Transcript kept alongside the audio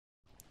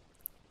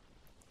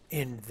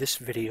In this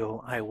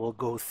video, I will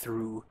go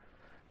through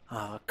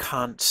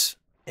Kant's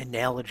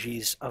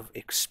Analogies of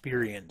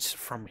Experience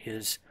from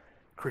his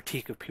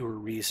Critique of Pure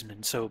Reason.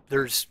 And so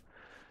there's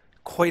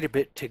quite a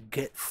bit to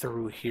get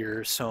through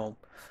here, so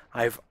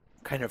I've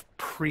kind of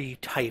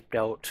pre-typed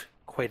out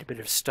quite a bit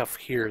of stuff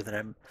here that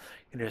I'm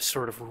going to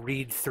sort of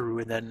read through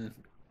and then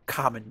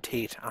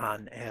commentate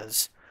on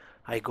as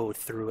I go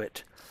through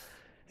it.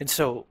 And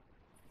so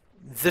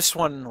this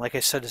one, like I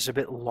said, is a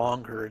bit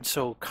longer, and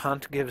so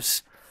Kant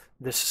gives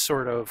this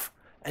sort of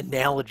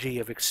analogy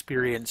of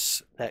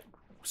experience that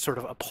sort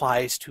of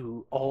applies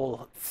to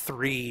all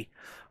three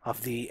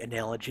of the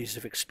analogies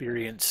of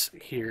experience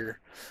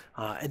here.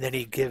 And then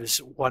he gives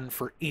one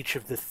for each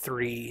of the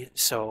three,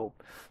 so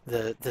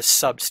the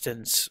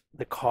substance,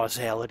 the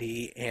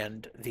causality,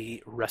 and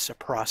the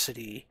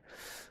reciprocity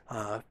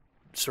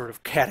sort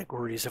of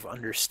categories of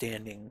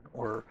understanding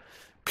or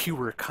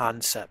pure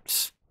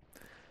concepts.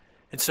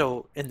 And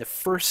so in the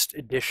first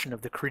edition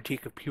of the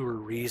Critique of Pure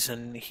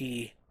Reason,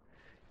 he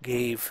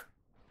gave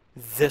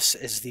this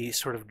as the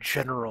sort of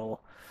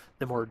general,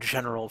 the more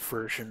general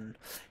version.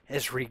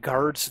 As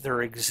regards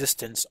their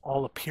existence,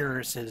 all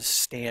appearances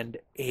stand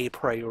a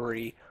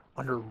priori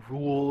under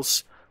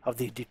rules of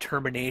the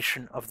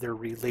determination of their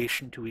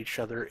relation to each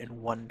other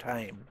in one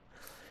time.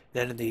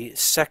 Then in the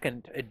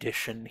second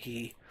edition,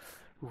 he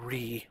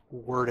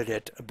reworded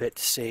it a bit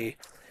to say,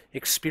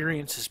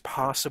 experience is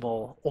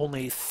possible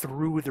only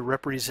through the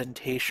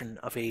representation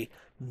of a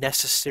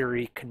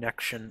necessary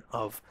connection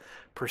of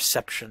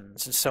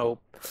perceptions. And so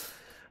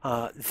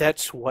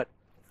that's what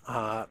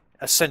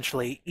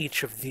essentially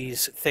each of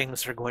these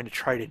things are going to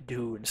try to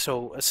do. And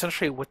so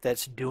essentially what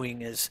that's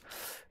doing is,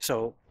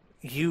 so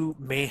you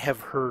may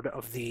have heard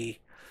of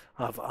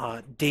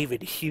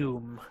David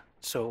Hume.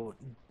 So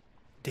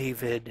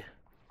David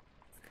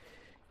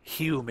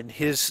Hume and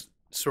his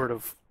sort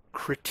of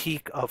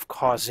critique of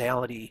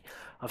causality,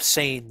 of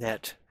saying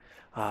that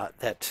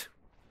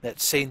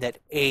saying that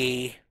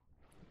A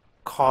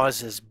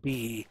causes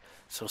B,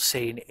 so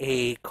saying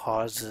A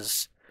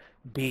causes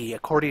B,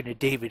 according to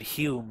David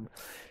Hume,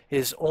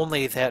 is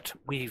only that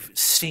we've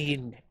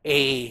seen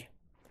A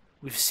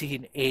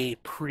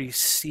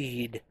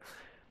precede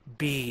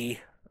B.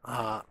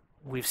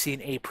 We've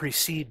seen A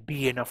precede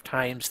B enough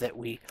times that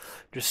we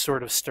just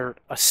sort of start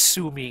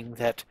assuming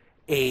that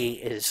A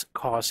is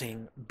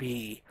causing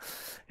B.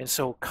 And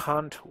so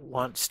Kant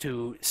wants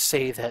to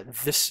say that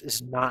this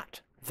is not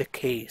the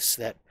case,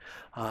 that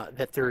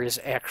there is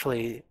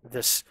actually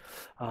this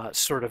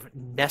sort of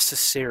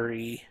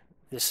necessary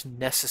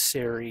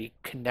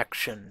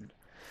connection.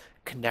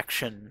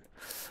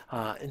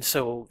 And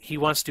so he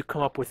wants to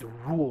come up with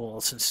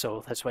rules, and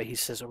so that's why he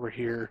says over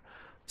here,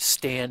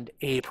 stand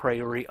a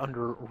priori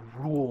under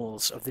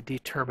rules of the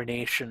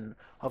determination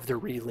of their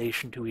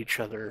relation to each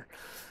other.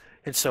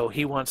 And so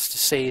he wants to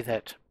say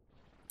that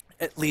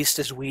at least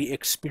as we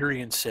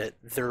experience it,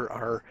 there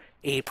are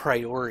a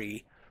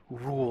priori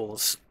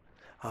rules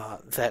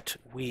that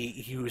we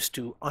use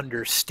to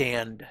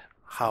understand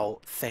how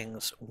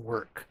things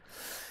work.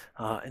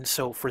 And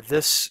so for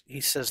this,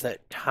 he says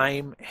that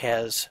time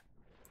has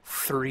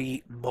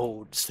three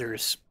modes.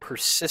 There's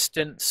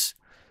persistence,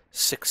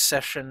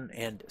 succession,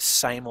 and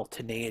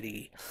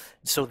simultaneity.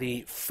 And so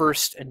the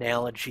first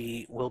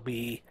analogy will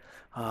be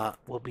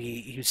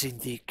using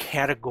the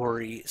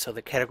category, so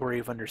the category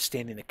of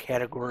understanding, the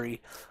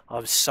category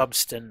of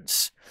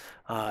substance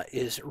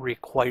is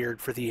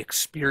required for the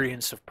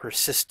experience of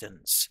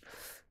persistence.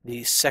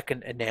 The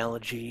second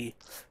analogy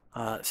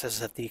says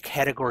that the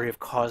category of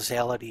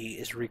causality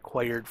is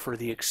required for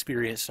the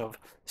experience of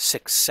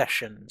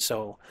succession.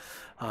 So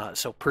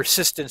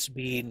persistence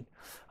being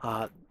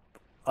an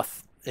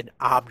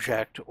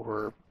object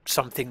or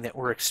something that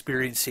we're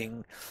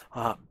experiencing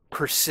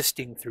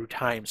persisting through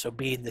time, so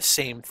being the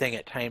same thing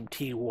at time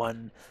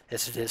t1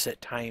 as it is at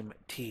time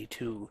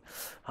t2.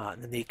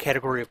 And then the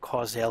category of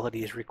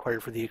causality is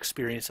required for the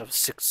experience of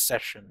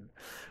succession,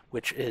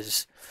 which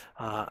is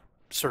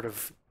sort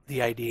of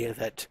the idea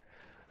that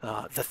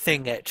the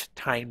thing at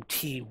time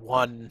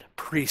t1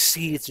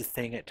 precedes the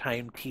thing at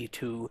time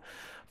t2,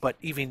 but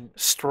even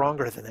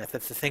stronger than that,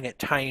 that the thing at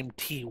time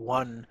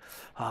t1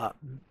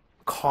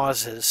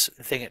 causes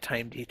the thing at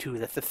time t2,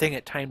 that the thing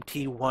at time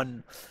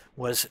t1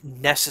 was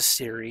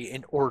necessary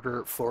in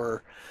order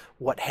for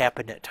what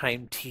happened at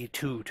time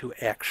t2 to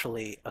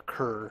actually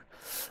occur.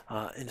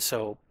 And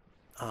so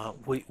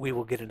we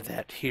will get into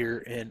that here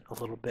in a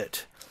little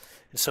bit.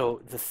 And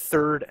so the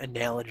third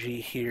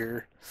analogy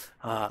here,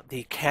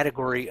 the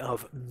category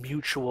of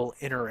mutual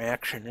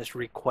interaction is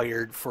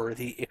required for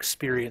the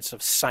experience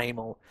of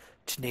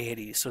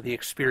simultaneity. So the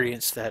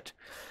experience that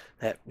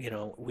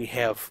we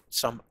have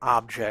some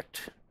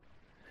object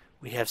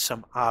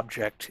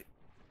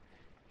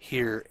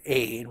here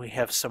A, and we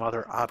have some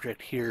other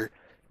object here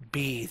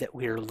B that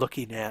we are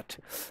looking at,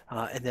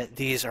 and that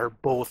these are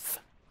both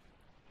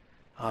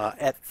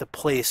at the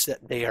place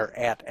that they are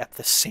at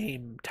the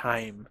same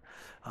time,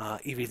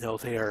 even though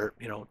they are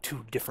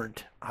two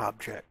different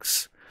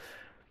objects.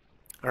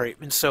 All right,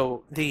 and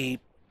so the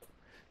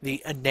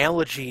the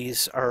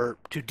analogies are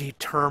to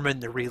determine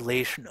the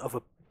relation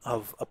of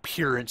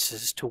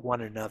appearances to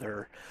one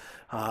another.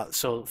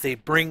 So they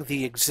bring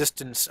the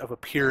existence of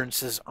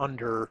appearances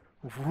under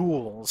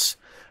rules,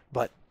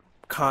 but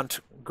Kant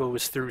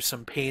goes through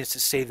some pains to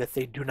say that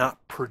they do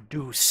not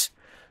produce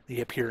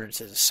the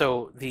appearances.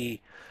 So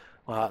the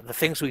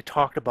things we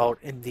talked about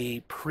in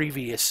the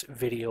previous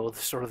video,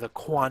 sort of the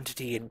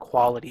quantity and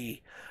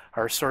quality,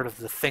 are sort of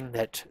the thing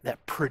that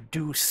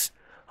produce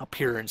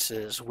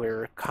appearances,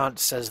 where Kant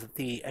says that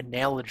the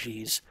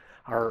analogies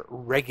are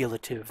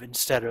regulative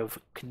instead of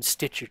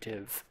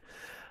constitutive.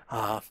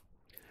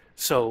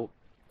 So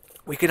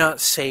we cannot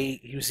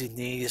say using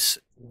these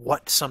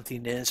what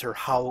something is or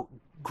how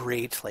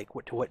great, like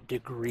to what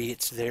degree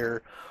it's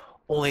there,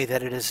 only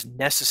that it is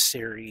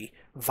necessary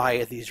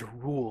via these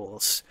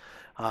rules,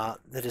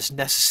 that is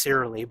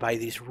necessarily by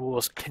these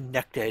rules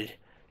connected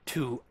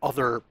to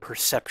other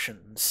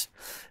perceptions.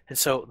 And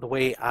so the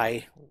way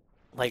I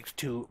like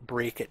to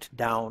break it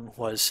down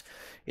was,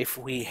 if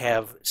we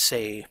have,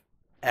 say,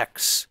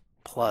 x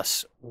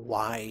plus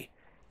y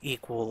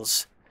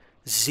equals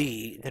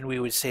z, then we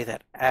would say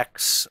that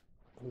x,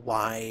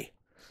 y,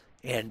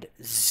 and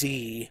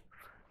z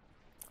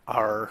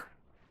are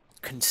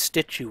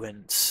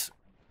constituents,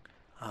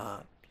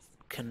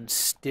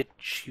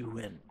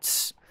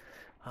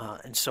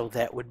 and so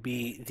that would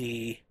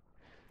be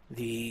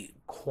the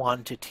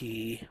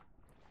quantity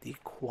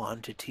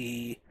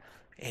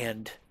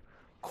and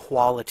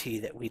quality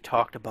that we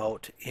talked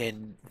about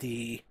in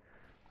the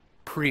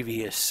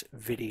previous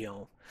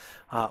video,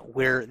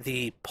 where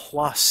the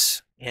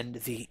plus and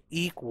the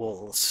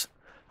equals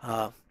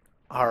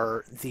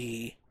are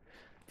the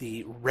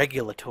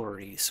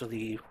regulatory, so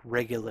the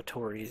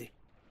regulatory,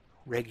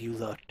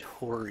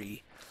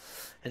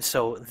 and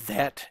so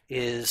that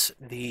is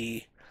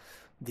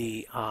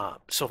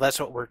so that's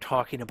what we're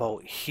talking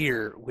about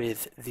here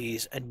with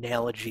these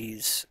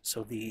analogies.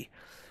 So the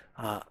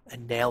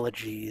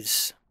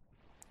analogies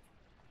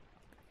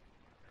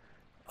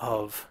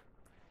of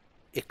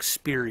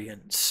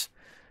experience,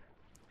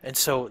 and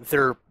so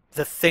they're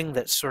the thing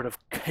that sort of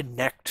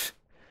connect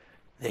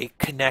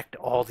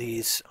all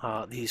these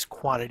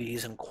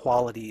quantities and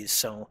qualities.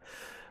 So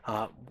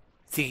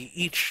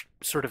each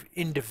sort of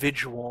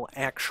individual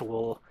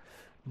actual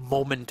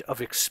moment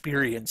of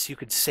experience, you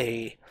could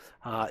say,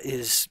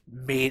 is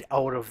made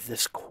out of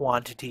this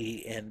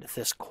quantity and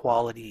this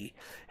quality,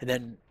 and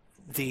then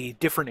the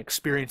different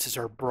experiences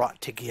are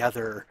brought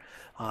together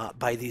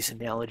by these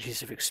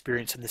analogies of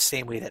experience, in the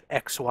same way that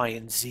x, y,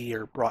 and z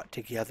are brought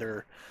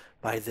together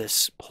by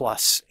this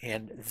plus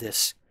and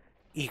this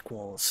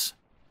equals.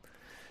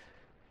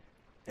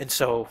 And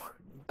so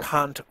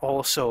Kant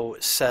also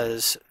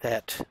says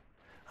that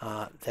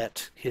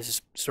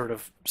his sort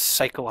of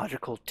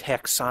psychological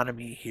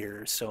taxonomy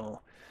here,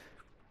 so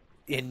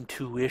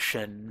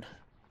intuition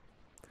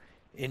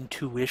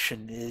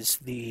is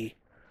the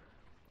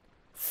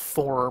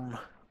form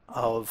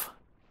of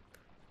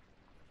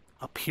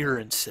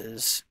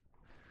appearances.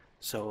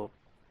 So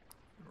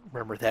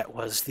remember, that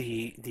was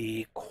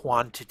the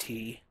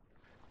quantity.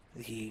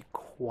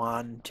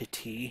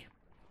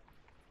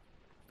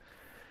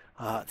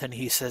 Then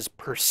he says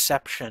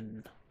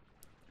perception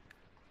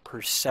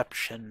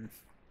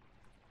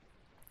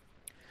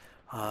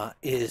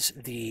is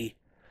the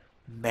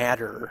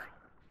matter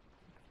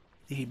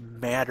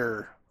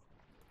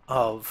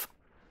of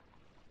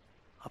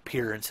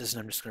appearances,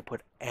 and I'm just going to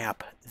put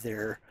app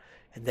there,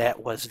 and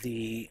that was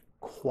the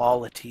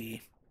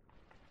quality.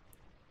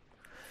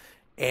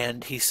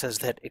 And he says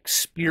that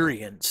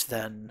experience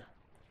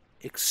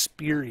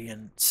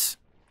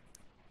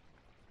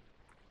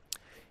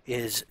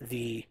is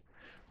the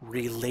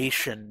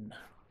relation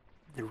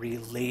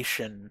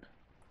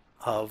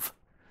of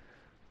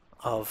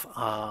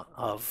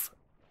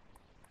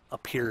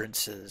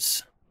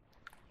appearances.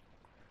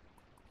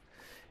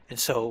 And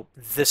so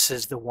this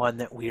is the one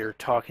that we are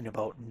talking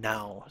about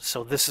now.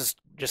 So this is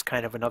just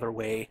kind of another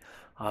way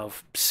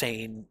of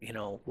saying,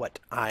 what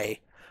I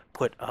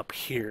put up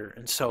here.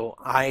 And so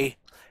I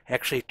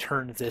actually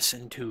turned this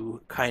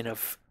into kind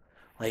of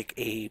like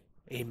a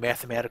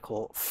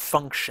mathematical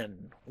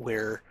function,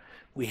 where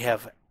we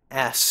have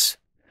S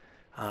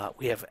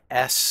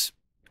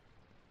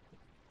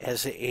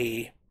as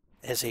a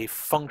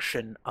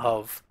function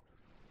of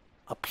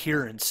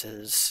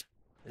appearances,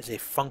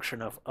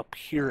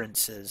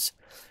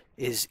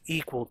 is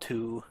equal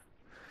to,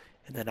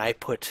 and then I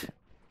put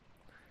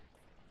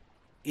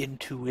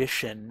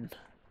intuition,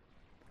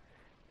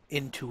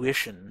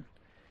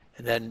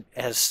 and then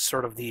as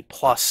sort of the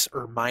plus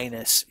or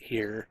minus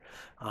here,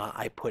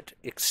 I put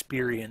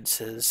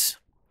experiences,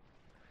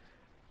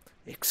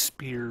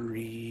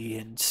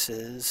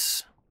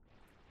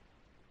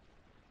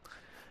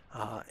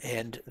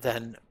 and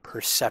then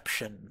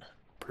perception,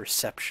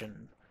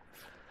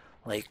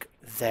 like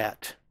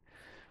that,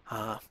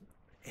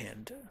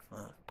 and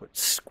put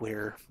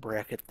square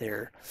bracket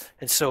there.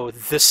 And so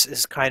this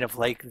is kind of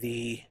like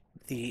the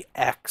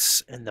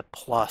x and the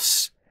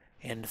plus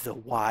and the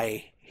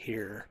y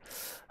here.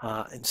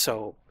 And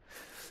so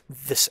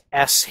this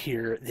S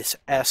here, this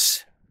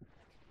S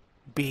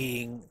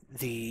being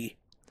the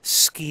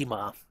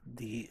schema,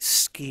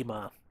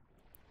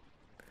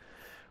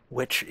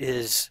 which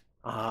is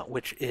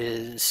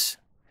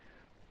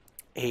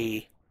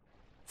a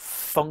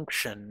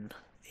function,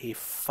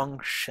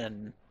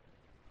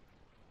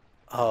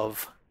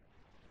 of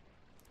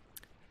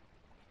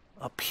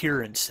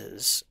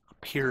appearances,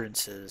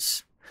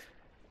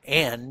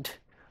 and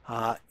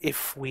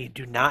if we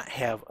do not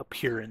have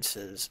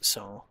appearances,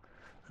 so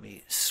let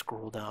me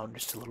scroll down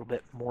just a little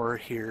bit more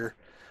here,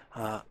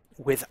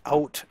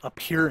 without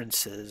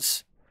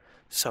appearances,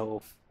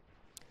 so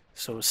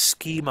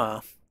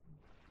schema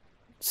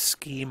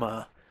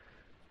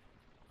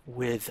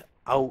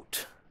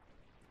without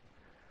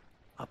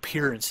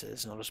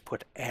appearances, and I'll just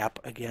put app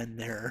again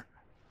there,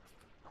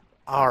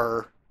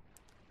 are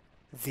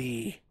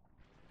the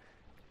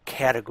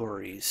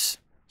categories.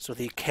 So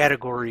the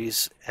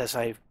categories, as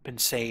I've been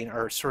saying,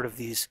 are sort of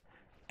these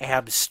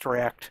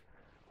abstract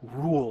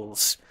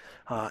rules,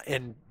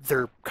 and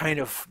they're kind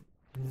of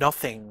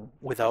nothing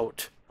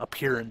without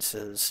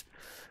appearances.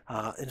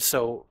 And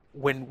so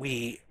when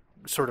we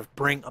sort of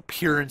bring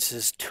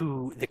appearances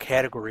to the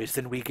categories,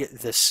 then we get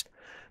this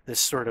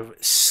sort of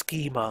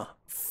schema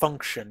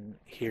function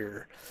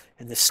here.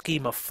 And the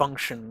schema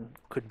function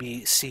could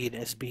be seen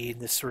as being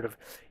this sort of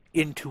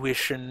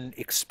intuition,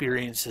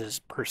 experiences,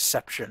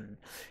 perception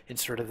in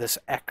sort of this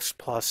X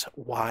plus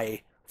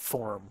Y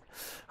form.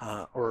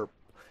 Or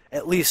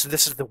at least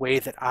this is the way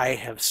that I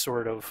have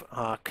sort of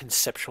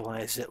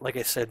conceptualized it. Like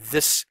I said,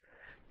 this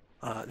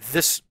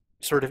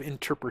sort of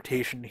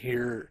interpretation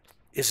here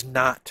is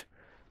not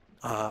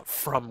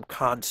from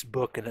Kant's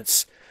book, and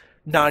it's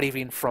not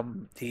even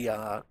from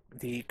the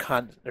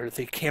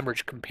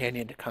Cambridge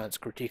Companion to Kant's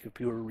Critique of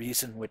Pure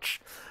Reason, which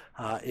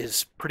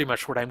is pretty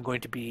much what I'm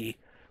going to be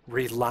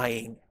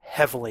relying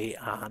heavily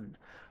on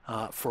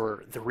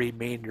for the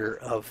remainder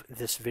of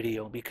this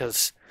video,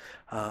 because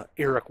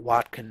Eric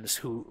Watkins,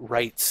 who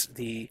writes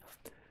the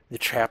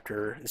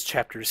chapter, is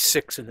chapter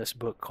 6 in this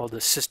book called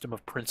The System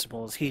of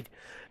Principles, he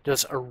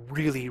does a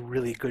really,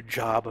 really good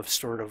job of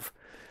sort of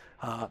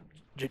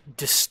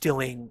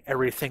distilling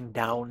everything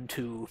down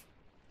to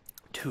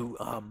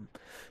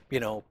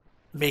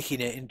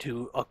making it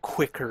into a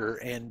quicker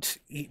and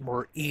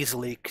more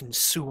easily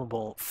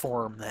consumable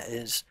form that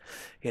is,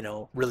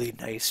 really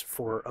nice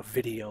for a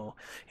video.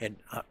 And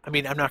I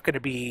mean, I'm not going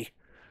to be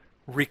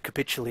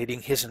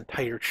recapitulating his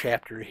entire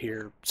chapter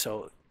here,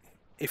 so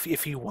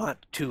if you want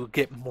to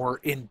get more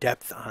in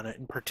depth on it,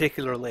 and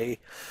particularly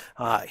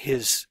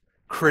his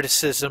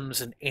criticisms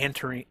and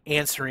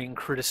answering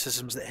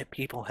criticisms that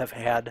people have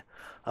had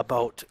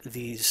about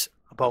this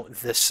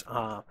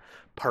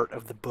part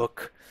of the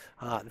book,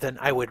 then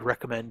I would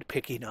recommend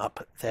picking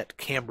up that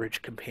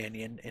Cambridge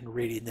Companion and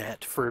reading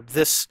that. For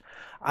this,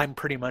 I'm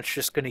pretty much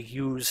just going to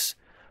use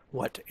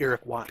what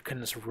Eric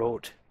Watkins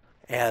wrote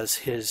as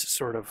his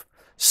sort of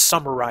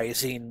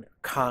summarizing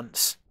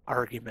Kant's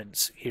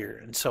arguments here.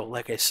 And so,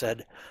 like I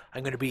said,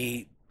 I'm going to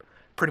be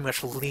pretty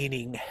much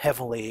leaning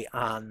heavily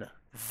on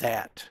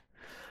that.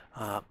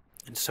 And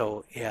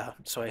so, yeah,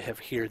 so I have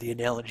here the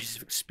Analogies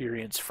of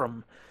Experience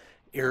from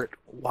Eric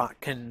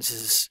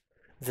Watkins's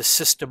The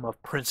System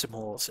of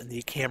Principles and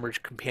the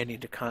Cambridge Companion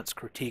to Kant's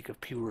Critique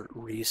of Pure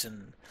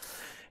Reason.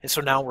 And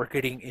so now we're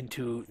getting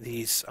into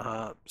these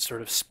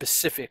sort of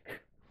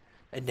specific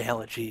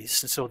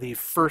analogies. And so the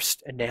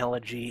first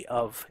analogy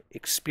of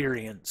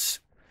experience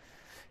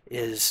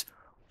is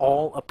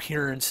all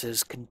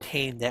appearances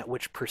contain that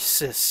which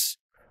persists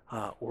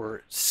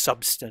or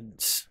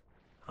substance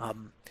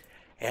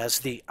as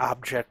the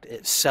object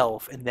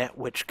itself, and that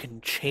which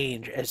can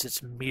change as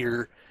its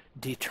mere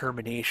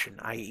determination,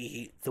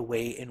 i.e. the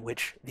way in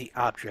which the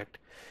object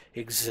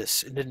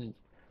exists. And in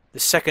the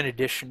second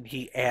edition,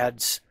 he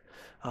adds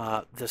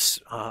this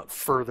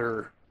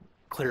further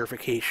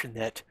clarification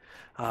that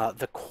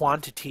the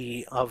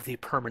quantity of the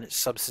permanent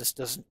substance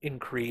doesn't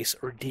increase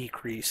or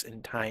decrease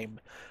in time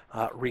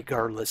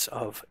regardless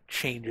of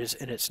changes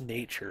in its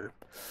nature.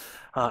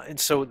 And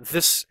so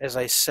this, as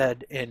I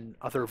said in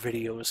other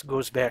videos,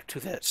 goes back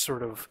to that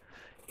sort of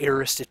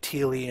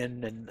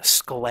Aristotelian and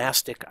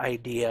scholastic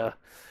idea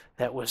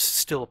that was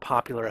still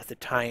popular at the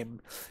time,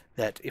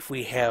 that if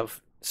we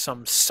have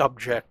some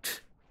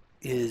subject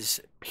is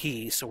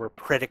P, so we're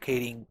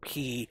predicating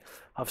P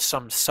of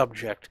some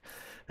subject,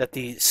 that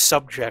the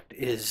subject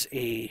is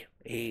a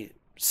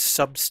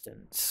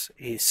substance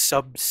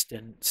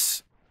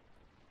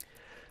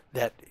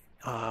that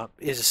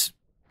is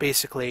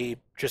basically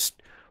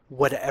just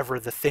whatever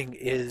the thing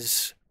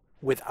is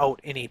without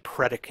any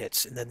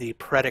predicates, and then the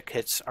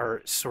predicates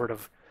are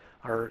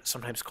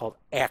sometimes called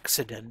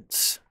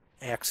accidents.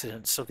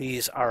 So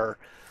these are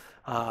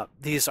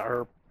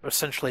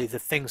essentially the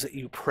things that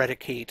you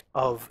predicate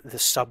of the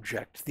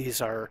subject.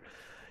 These are,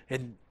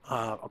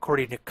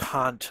 according to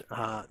Kant,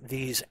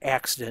 these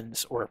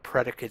accidents or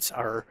predicates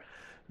are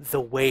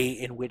the way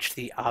in which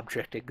the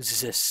object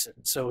exists.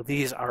 And so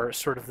these are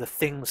sort of the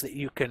things that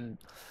you can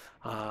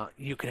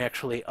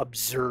actually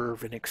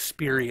observe and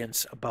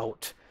experience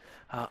about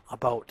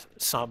about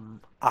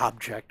some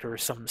object or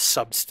some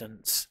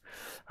substance.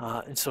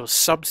 And so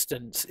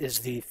substance is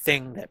the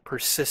thing that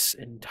persists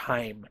in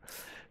time,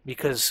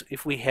 because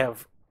if we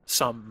have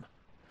some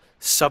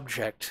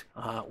subject,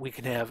 we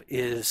can have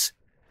is,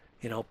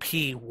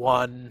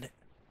 P1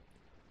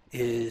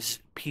 is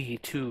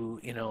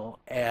P2,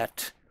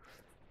 at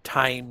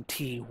time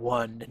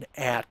T1 and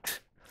at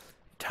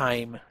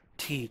time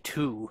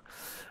T2.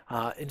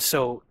 And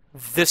so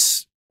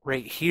this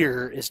right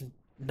here is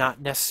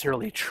not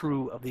necessarily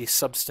true of the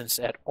substance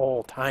at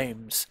all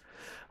times,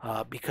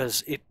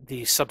 because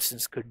the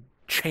substance could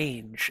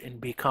change and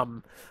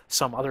become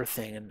some other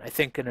thing. And I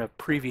think in a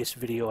previous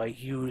video I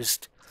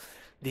used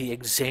the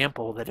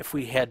example that if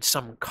we had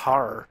some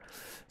car,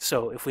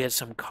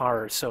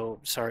 so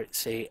sorry,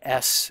 say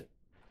S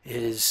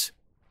is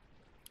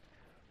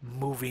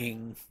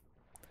moving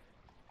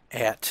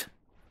at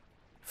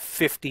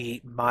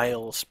 50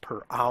 miles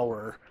per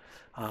hour,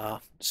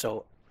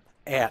 so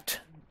at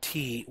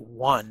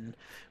T1,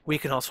 we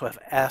can also have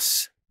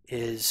S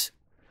is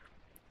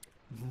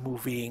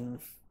moving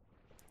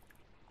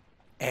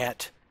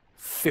at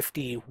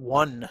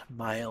 51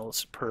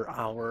 miles per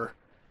hour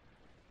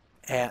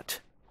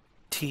at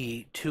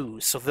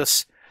T2. So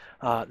this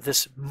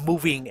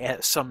moving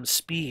at some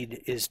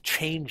speed is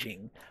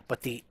changing,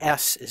 but the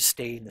S is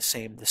staying the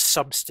same. The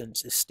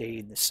substance is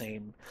staying the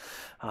same.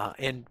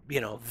 And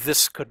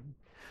this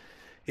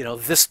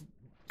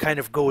kind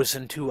of goes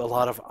into a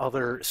lot of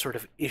other sort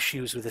of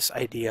issues with this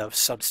idea of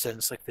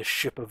substance, like the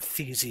ship of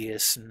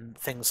Theseus and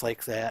things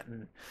like that.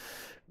 And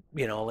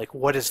like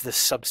what is the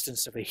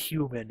substance of a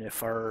human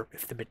if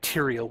the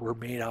material we're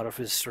made out of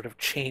is sort of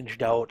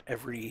changed out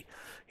every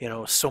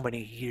so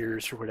many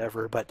years or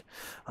whatever. But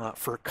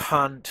for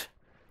Kant,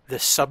 the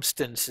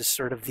substance is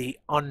sort of the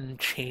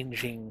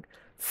unchanging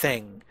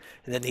thing,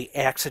 and then the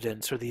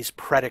accidents or these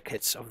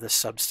predicates of the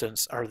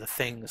substance are the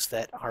things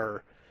that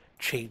are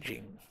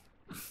changing.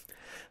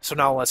 So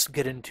now let's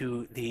get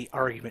into the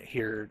argument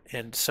here.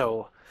 And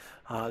so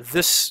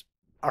this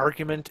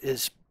argument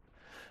is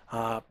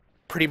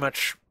pretty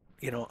much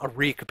a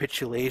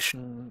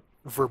recapitulation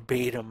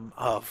verbatim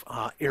of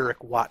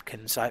Eric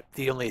Watkins.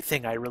 The only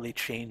thing I really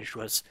changed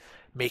was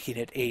making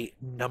it a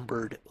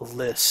numbered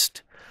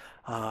list.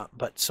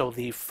 But so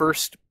the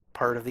first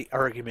part of the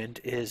argument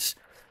is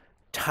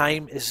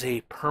time is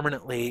a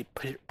permanently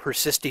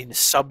persisting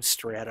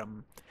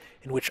substratum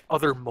in which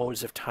other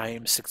modes of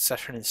time,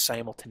 succession and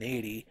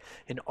simultaneity,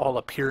 in all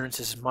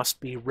appearances must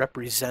be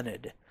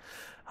represented.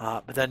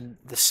 But then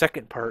the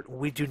second part,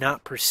 we do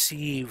not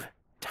perceive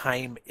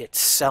time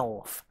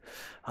itself.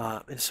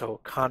 And so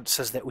Kant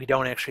says that we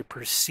don't actually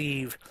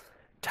perceive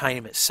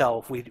time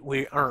itself.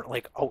 We aren't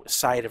like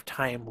outside of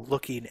time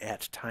looking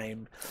at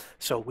time,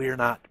 so we're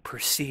not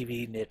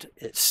perceiving it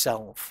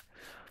itself.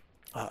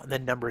 And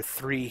then number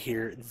 3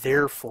 here,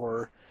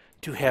 therefore,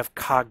 to have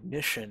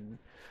cognition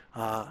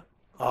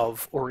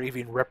of or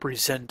even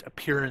represent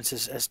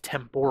appearances as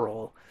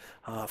temporal,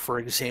 for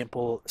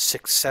example,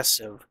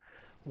 successive,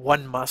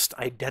 one must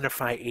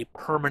identify a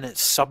permanent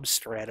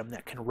substratum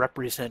that can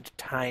represent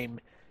time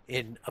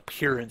in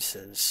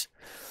appearances.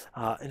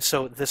 And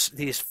so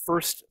these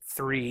first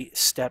 3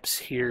 steps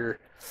here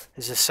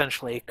is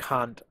essentially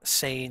Kant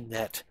saying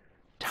that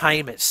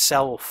time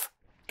itself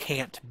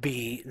can't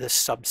be the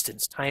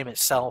substance. Time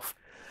itself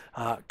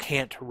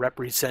can't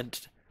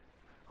represent,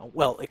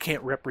 it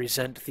can't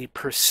represent the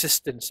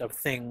persistence of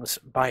things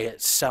by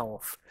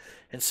itself.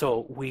 And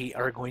so we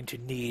are going to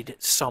need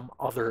some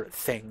other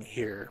thing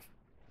here.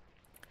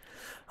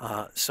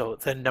 So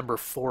then number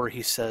 4,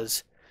 he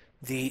says,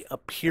 the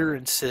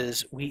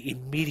appearances we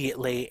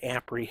immediately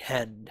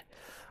apprehend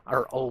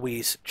are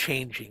always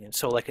changing. And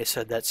so, like I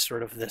said, that's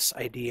sort of this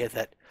idea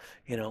that,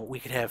 we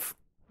can have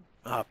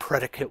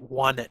predicate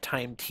 1 at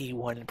time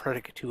T1 and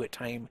predicate 2 at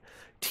time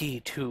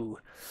T2.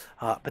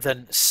 But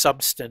then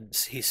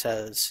substance, he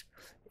says,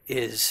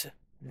 is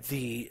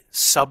the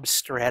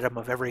substratum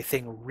of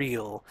everything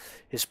real,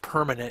 is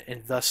permanent,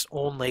 and thus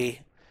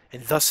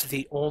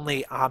the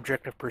only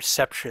object of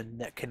perception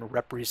that can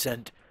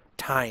represent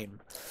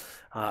time.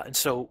 And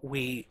so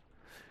we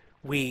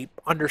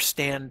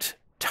understand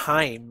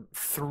time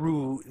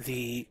through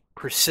the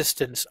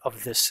persistence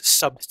of this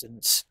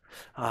substance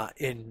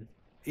in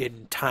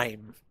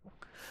time.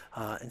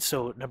 And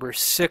so number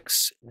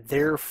 6,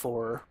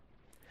 therefore,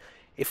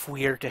 if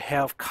we are to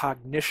have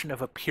cognition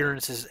of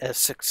appearances as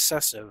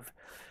successive,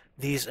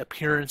 these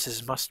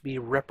appearances must be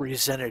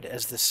represented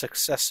as the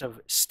successive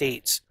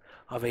states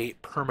of a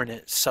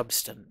permanent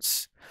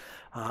substance.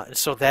 And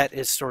so that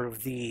is sort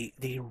of the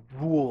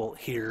rule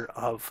here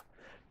of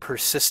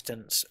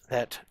persistence,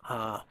 that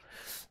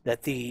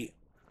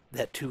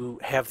to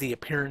have the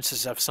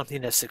appearances of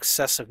something as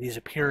successive, these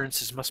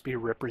appearances must be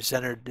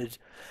represented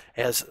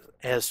as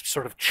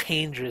sort of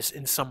changes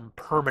in some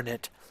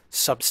permanent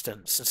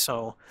substance. And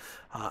so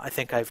I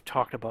think I've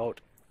talked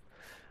about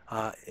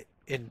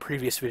in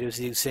previous videos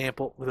the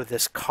example with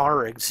this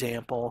car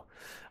example.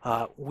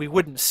 We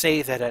wouldn't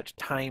say that at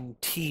time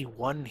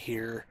T1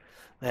 here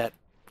that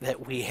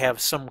that we have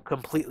some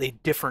completely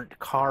different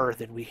car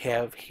than we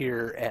have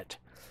here at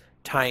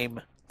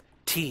time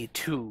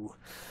t2.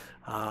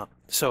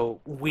 So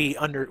we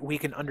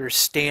can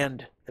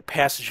understand the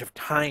passage of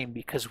time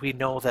because we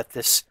know that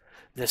this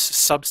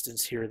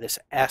substance here, this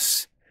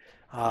S,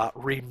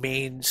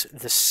 remains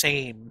the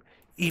same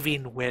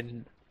even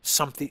when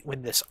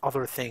this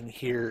other thing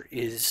here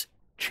is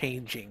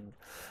changing.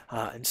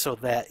 And so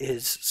that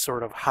is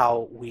sort of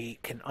how we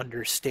can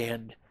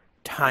understand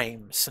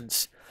time,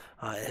 since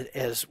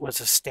as was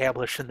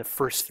established in the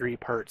first three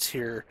parts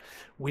here,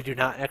 we do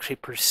not actually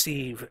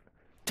perceive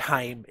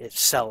time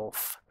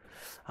itself.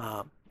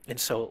 And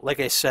so, like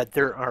I said,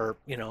 there are,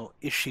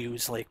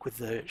 issues like with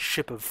the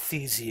ship of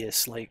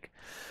Theseus, like,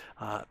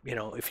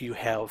 if you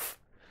have,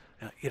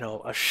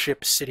 a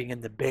ship sitting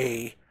in the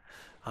bay,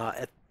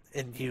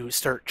 and you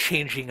start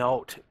changing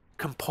out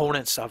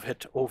components of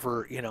it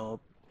over,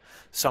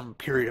 some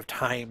period of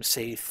time,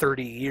 say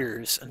 30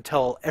 years,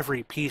 until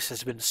every piece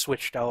has been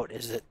switched out,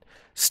 is it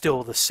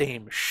still the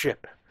same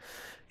ship?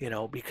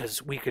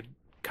 Because we could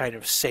kind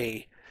of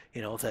say,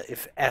 that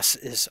if S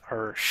is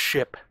our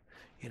ship,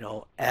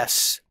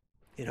 S,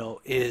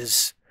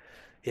 is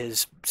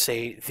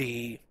say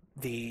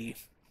the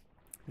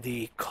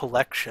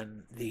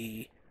collection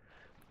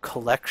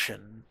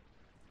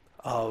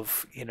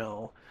of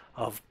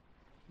of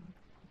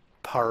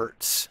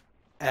parts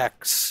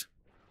X,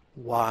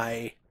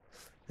 Y,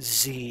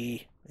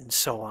 Z, and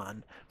so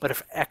on. But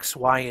if X,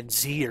 Y, and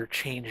Z are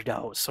changed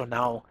out, so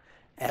now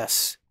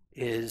S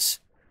is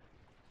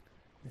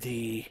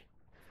the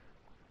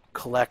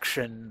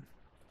collection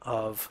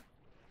of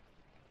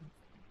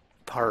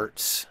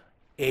parts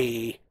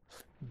A,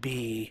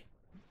 B,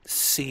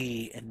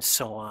 C, and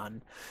so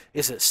on,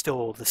 is it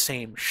still the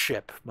same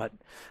ship? But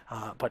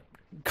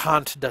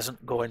Kant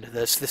doesn't go into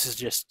this. This is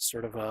just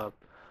sort of a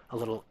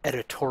little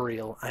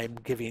editorial I'm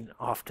giving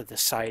off to the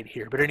side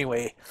here. But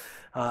anyway,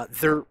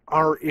 there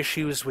are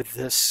issues with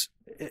this,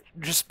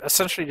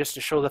 essentially just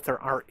to show that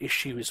there are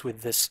issues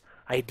with this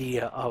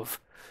idea of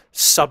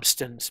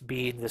substance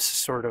being this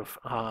sort of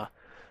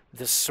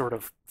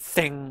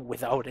thing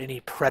without any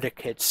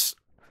predicates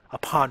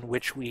upon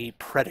which we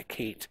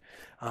predicate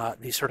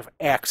these sort of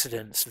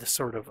accidents, this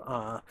sort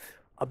of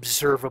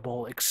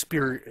observable,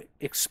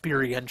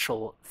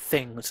 experiential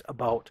things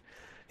about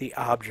the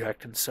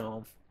object. And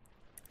so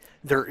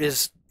there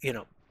is,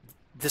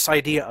 this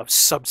idea of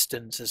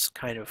substance is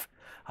kind of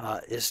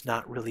is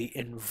not really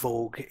in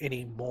vogue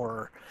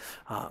anymore.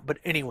 But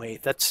anyway,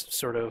 that's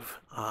sort of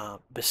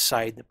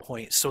beside the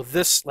point. So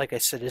this, like I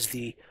said, is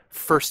the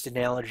first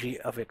analogy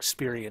of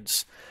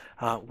experience,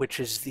 which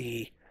is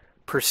the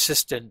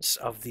persistence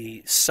of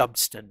the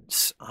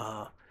substance.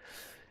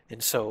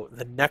 And so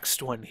the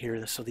next one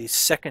here, so the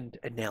second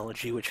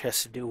analogy, which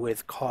has to do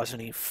with cause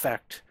and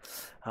effect.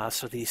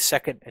 So the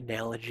second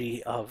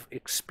analogy of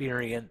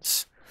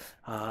experience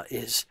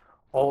is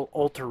all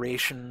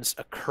alterations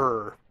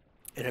occur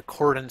in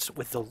accordance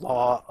with the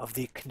law of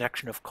the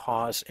connection of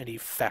cause and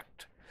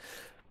effect.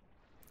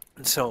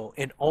 And so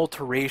an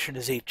alteration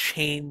is a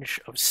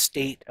change of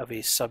state of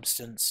a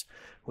substance,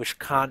 which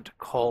Kant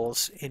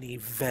calls an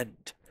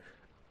event.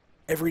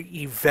 Every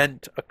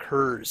event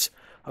occurs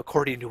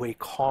according to a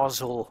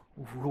causal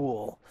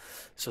rule.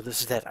 So this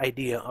is that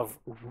idea of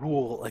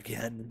rule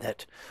again,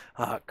 that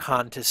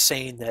Kant is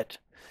saying that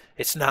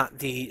it's not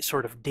the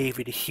sort of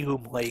David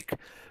Hume, like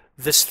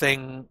this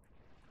thing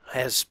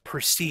has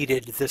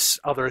preceded this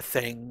other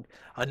thing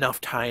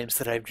enough times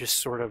that I've just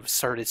sort of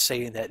started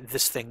saying that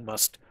this thing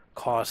must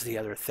cause the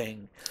other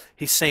thing.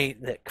 He's saying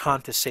that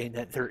Kant is saying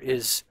that there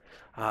is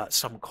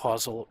some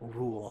causal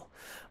rule.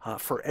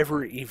 For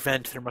every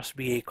event, there must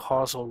be a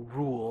causal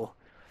rule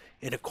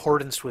in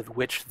accordance with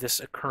which this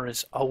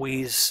occurrence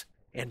always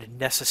and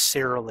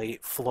necessarily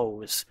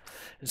flows.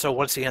 And so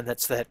once again,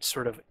 that's that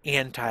sort of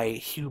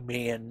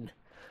anti-human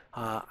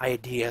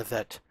idea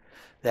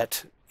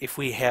that if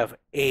we have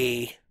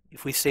A,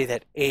 if we say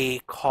that A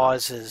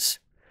causes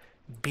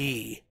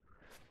B,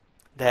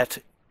 that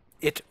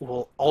it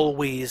will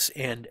always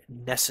and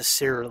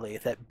necessarily,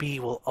 that B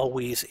will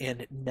always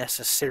and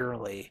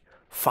necessarily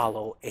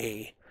follow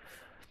A.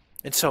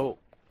 And so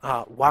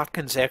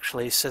Watkins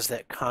actually says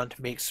that Kant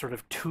makes sort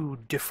of two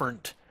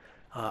different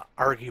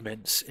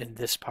arguments in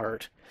this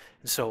part.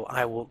 And so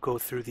I will go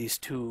through these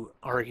two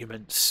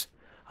arguments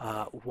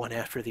one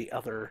after the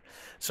other.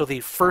 So the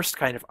first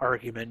kind of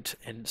argument,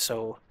 and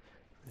so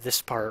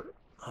this part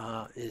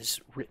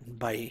is written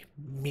by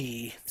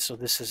me, so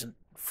this isn't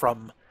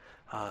from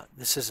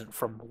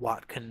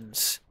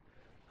Watkins'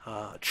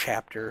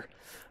 chapter,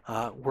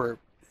 where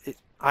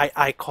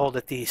I called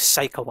it the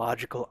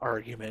psychological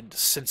argument,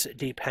 since it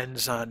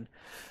depends on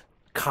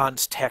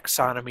Kant's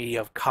taxonomy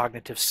of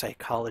cognitive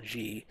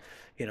psychology,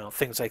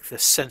 things like the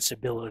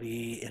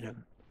sensibility,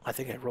 and I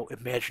think I wrote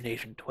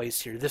imagination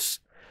twice here. This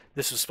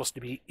is supposed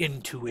to be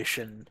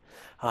intuition,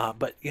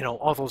 but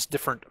all those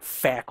different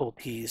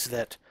faculties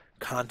that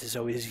Kant is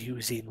always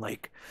using,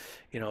 like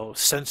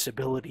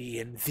sensibility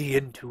and the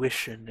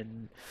intuition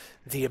and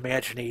the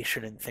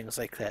imagination and things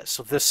like that.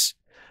 So this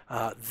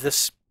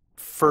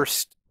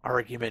first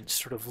argument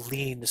sort of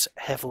leans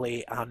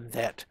heavily on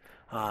that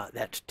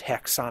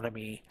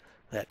taxonomy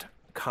that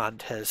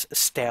Kant has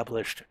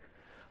established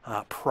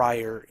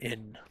prior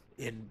in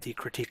the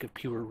Critique of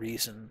Pure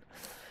Reason.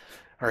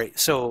 All right,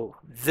 so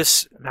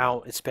this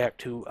now it's back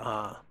to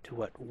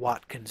what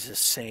Watkins is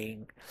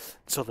saying.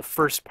 So the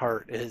first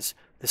part is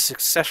the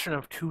succession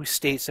of two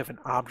states of an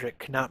object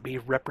cannot be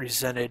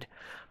represented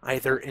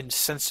either in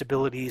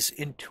sensibility's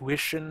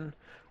intuition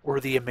or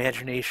the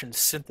imagination's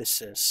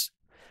synthesis,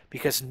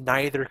 because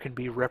neither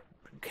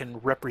can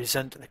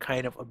represent the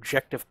kind of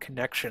objective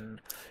connection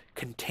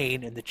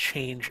contained in the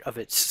change of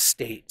its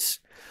states.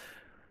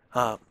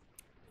 And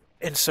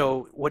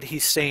so what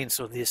he's saying,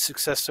 so the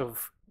succession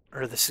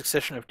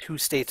of two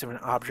states of an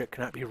object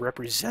cannot be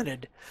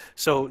represented.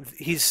 So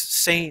he's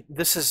saying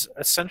this is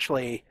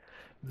essentially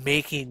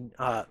making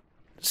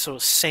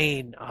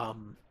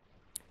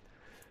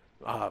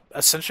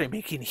essentially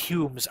making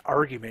Hume's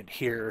argument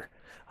here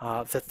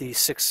that the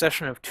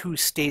succession of two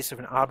states of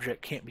an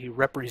object can't be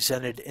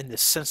represented in the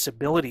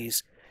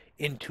sensibility's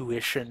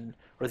intuition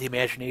or the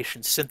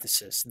imagination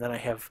synthesis. And then I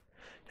have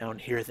down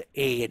here the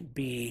A and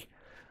B,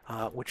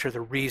 which are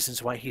the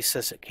reasons why he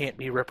says it can't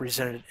be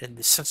represented in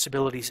the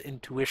sensibility's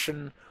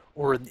intuition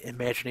or in the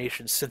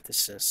imagination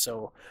synthesis.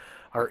 So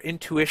our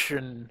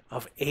intuition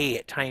of A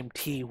at time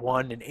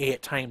t1 and A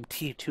at time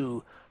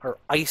t2 are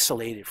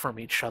isolated from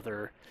each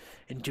other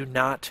and do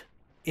not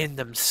in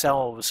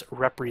themselves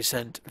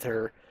represent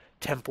their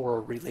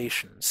temporal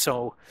relations.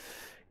 So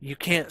you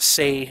can't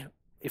say,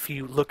 if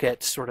you look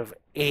at sort of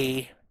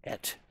A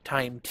at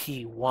time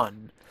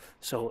t1,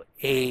 so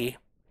A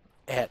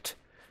at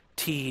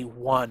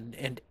t1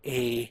 and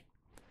A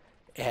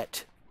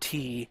at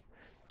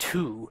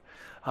t2,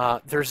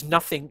 there's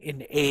nothing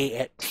in A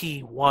at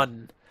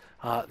t1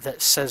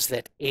 that says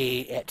that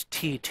A at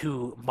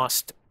t2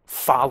 must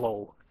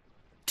follow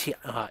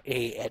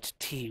A at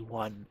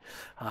t1.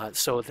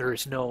 So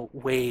there's no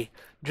way,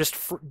 just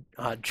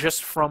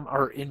from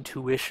our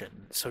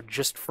intuition,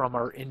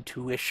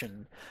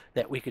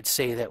 that we could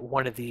say that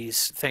one of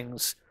these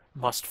things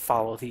must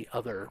follow the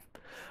other.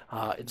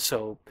 And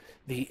so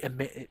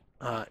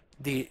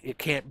it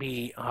can't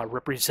be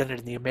represented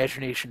in the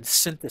imagination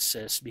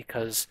synthesis,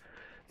 because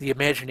the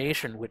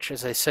imagination, which,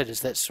 as I said, is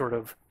that sort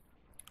of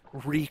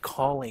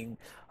recalling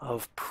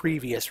of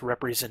previous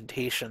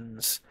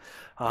representations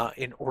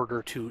in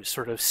order to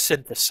sort of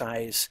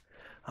synthesize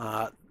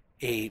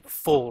a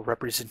full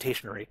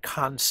representation or a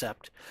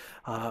concept.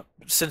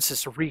 Since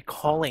it's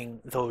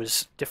recalling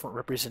those different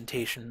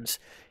representations,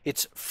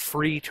 it's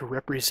free to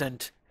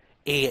represent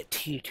A at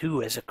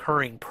T2 as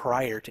occurring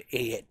prior to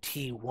A at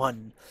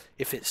T1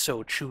 if it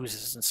so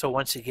chooses. And so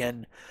once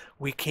again,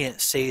 we can't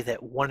say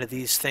that one of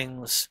these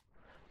things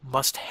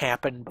must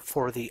happen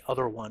before the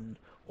other one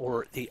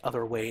or the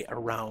other way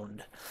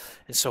around.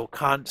 And so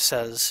Kant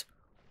says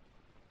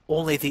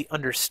only the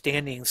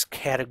understanding's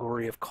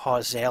category of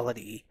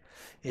causality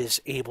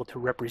is able to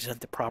represent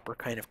the proper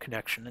kind of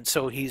connection. And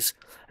so he's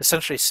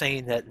essentially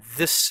saying that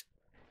this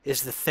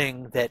is the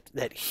thing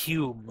that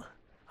Hume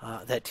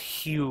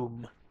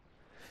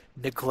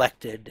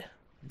neglected.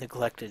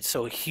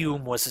 So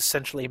Hume was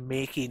essentially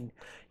making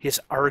his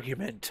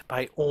argument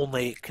by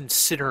only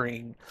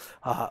considering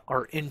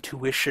our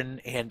intuition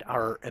and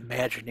our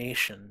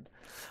imagination.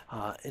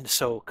 And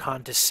so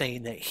Kant is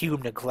saying that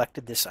Hume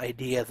neglected this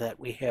idea that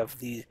we have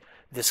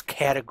this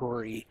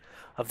category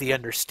of the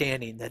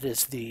understanding, that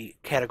is the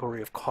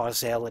category of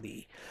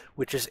causality,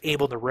 which is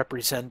able to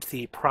represent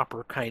the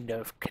proper kind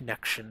of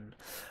connection.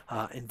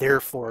 And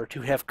therefore,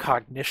 to have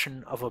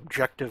cognition of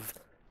objective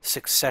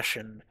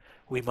succession,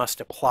 we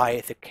must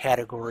apply the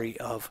category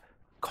of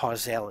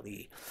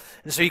causality.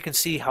 And so you can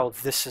see how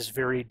this is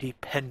very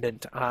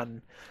dependent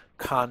on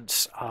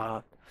Kant's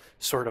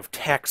sort of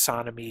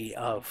taxonomy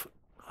of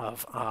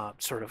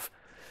sort of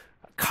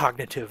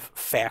cognitive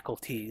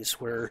faculties,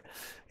 where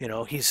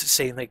he's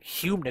saying like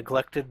Hume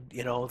neglected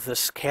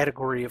this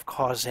category of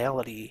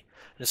causality,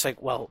 and it's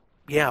like, well,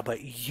 yeah,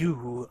 but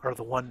you are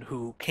the one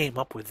who came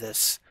up with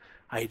this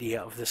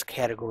idea of this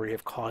category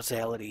of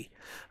causality.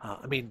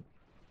 I mean,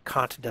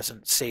 Kant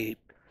doesn't say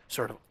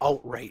sort of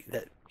outright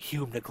that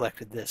Hume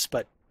neglected this,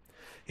 but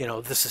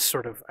this is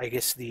sort of, I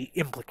guess, the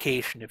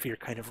implication if you're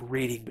kind of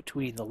reading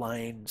between the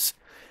lines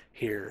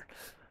here.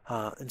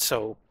 And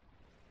so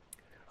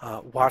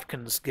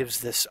Watkins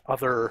gives this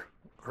other,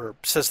 or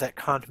says that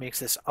Kant makes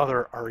this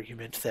other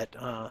argument that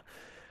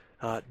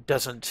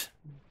doesn't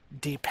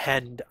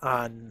depend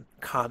on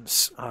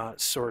Kant's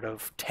sort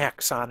of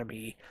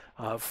taxonomy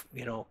of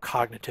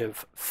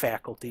cognitive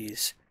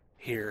faculties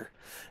here.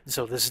 And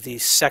so this is the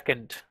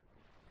second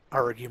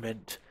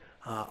argument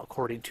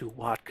according to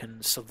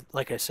Watkins. So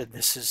like I said,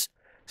 this is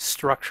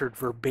structured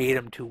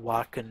verbatim to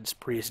Watkins'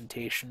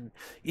 presentation,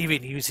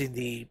 even using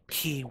the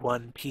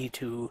P1,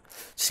 P2,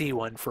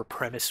 C1 for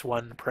premise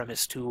 1,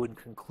 premise 2, and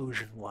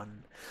conclusion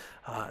 1.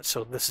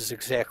 So this is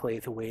exactly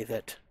the way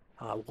that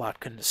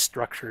Watkins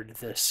structured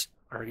this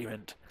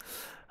argument.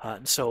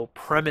 And so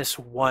premise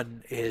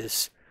 1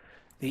 is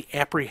the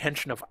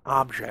apprehension of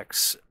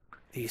objects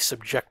the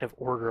subjective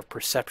order of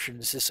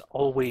perceptions is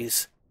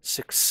always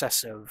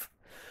successive.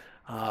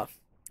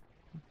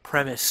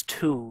 Premise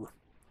 2,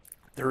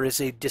 there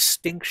is a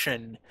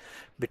distinction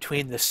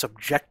between the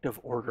subjective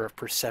order of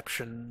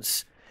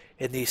perceptions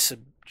in these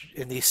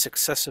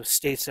successive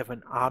states of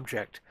an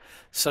object,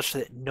 such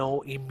that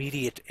no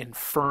immediate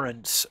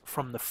inference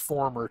from the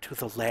former to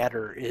the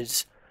latter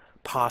is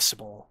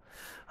possible.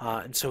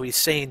 And so he's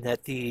saying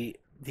that the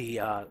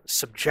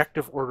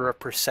subjective order of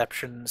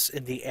perceptions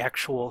in the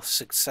actual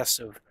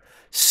successive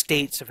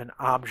states of an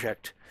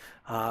object,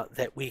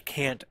 that we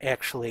can't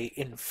actually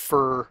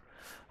infer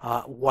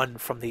one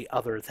from the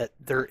other, that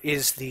there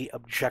is the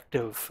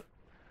objective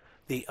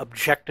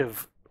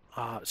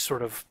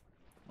sort of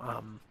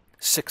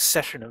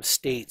succession of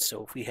states.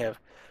 So if we have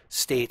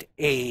state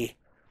A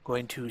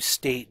going to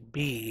state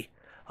B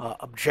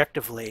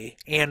objectively,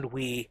 and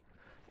we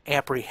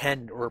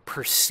apprehend or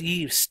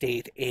perceive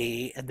state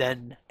A and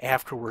then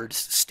afterwards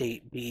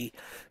state B,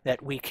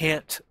 that we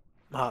can't,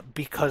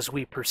 because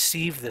we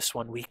perceive this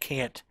one, we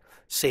can't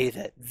say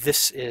that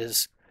this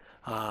is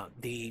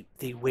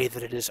the way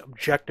that it is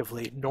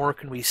objectively, nor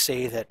can we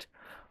say that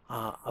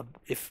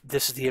if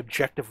this is the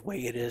objective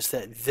way it is,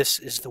 that this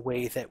is the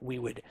way that we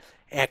would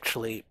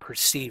actually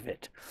perceive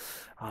it.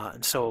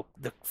 And so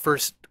the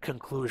first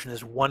conclusion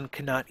is one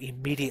cannot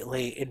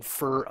immediately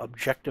infer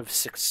objective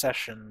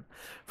succession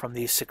from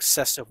the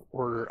successive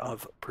order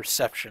of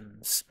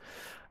perceptions.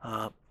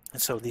 And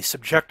so the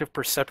subjective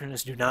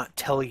perceptions do not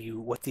tell you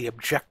what the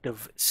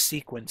objective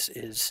sequence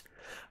is,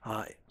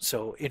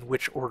 so in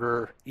which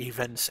order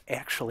events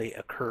actually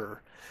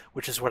occur,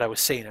 which is what I was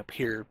saying up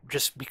here.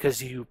 Just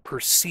because you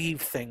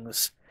perceive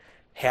things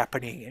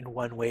happening in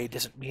one way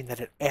doesn't mean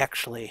that it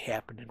actually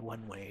happened in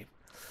one way.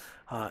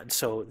 And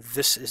so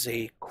this is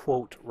a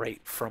quote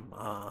right from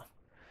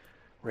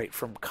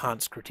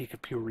Kant's Critique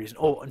of Pure Reason.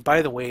 Oh, and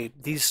by the way,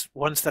 these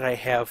ones that I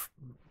have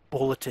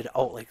bulleted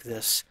out like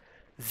this,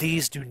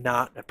 these do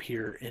not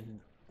appear in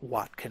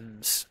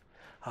Watkins.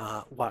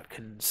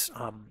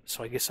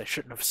 So I guess I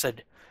shouldn't have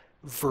said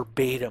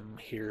verbatim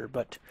here,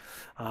 but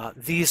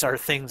these are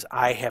things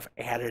I have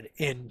added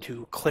in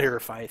to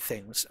clarify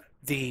things.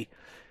 The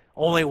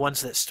only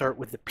ones that start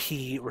with the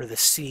P or the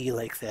C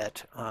like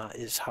that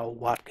is how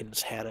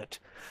Watkins had it.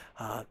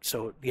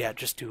 So yeah,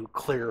 just to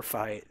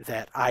clarify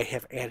that, I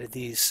have added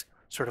these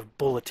sort of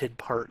bulleted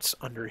parts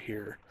under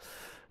here.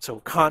 So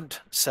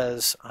Kant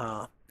says,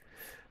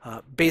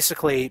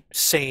 basically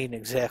saying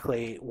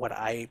exactly what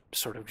I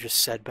sort of just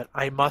said, but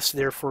I must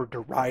therefore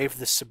derive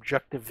the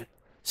subjective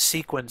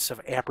sequence of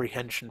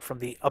apprehension from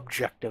the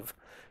objective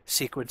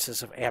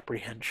sequences of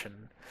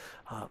apprehension.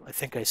 I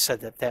think I said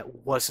that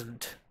that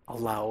wasn't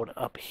allowed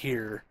up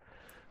here.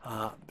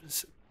 But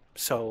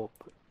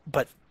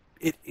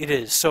it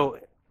is. So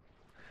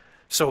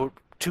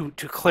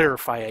to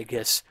clarify, I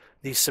guess,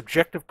 the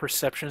subjective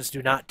perceptions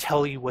do not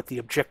tell you what the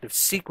objective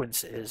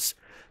sequence is.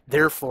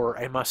 Therefore,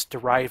 I must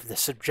derive the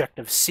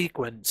subjective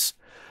sequence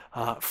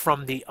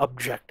from the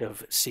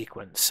objective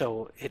sequence.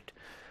 So it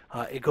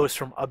goes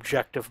from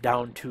objective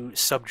down to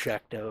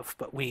subjective,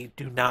 but we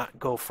do not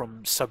go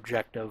from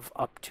subjective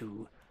up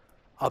to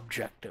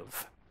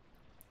objective.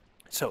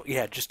 So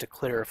yeah, just to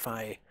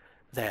clarify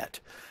that.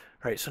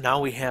 All right, so now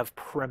we have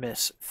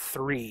premise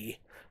 3.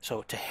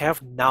 So to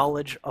have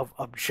knowledge of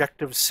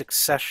objective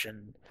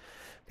succession,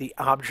 the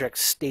object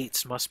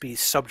states must be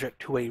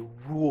subject to a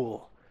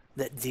rule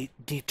that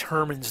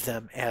determines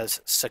them as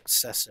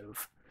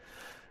successive.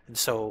 And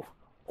so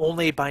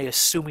only by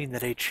assuming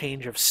that a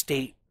change of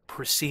state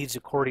proceeds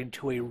according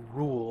to a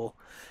rule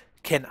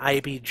can I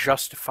be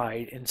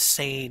justified in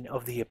saying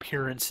of the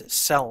appearance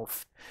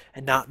itself,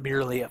 and not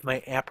merely of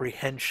my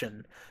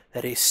apprehension,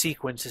 that a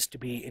sequence is to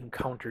be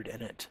encountered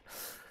in it.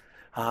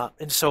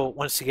 And so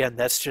once again,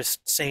 that's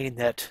just saying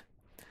that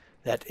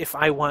if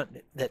I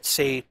want, that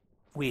say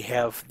we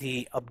have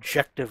the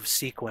objective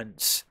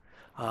sequence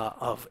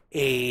of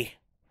A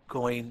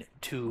going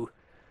to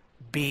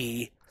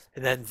B,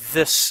 and then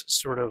this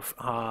sort of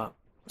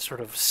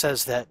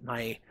says that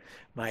my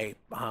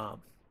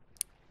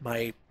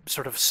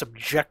sort of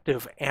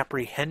subjective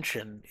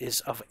apprehension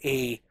is of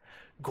A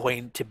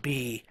going to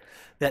B,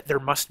 that there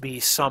must be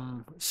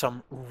some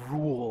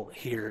rule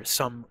here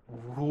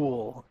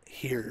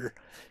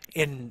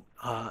in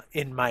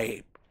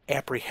my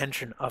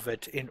apprehension of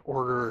it, in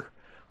order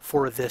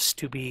for this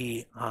to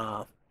be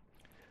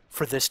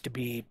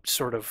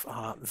sort of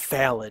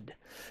valid.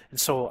 And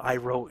so I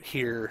wrote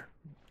here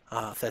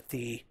that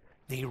the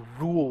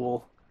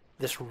rule,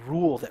 this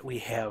rule that we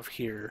have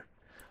here,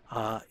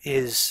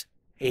 is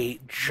a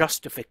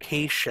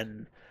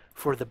justification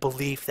for the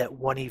belief that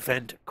one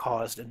event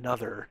caused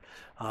another.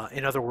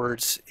 In other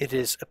words, it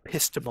is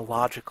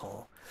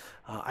epistemological.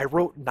 I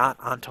wrote not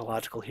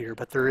ontological here,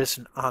 but there is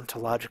an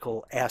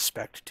ontological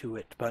aspect to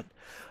it. But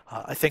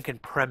I think in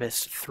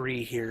premise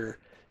 3 here,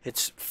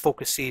 it's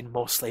focusing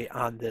mostly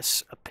on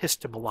this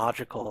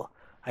epistemological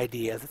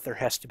idea that there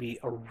has to be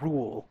a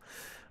rule.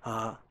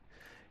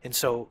 And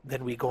so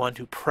then we go on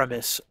to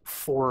premise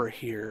 4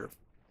 here.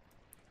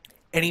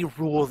 any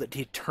rule that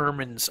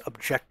determines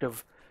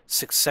objective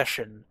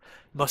succession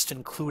must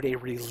include a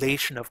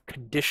relation of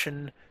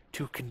condition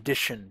to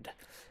conditioned,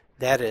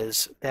 that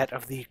is, that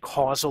of the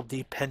causal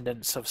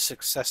dependence of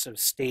successive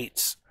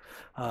states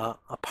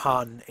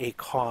upon a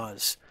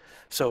cause.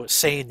 So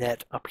saying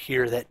that up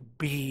here that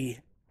B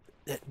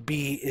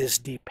is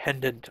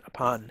dependent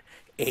upon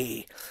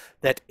A,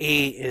 that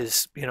A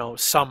is,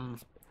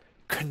 some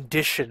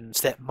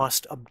conditions that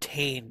must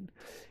obtain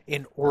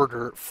in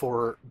order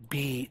for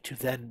B to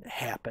then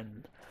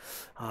happen.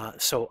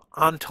 So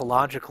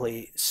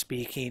ontologically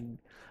speaking,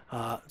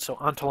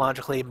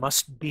 ontologically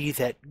must be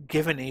that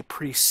given a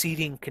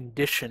preceding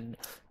condition,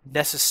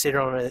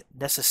 necessarily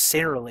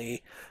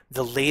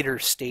the later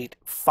state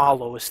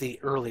follows the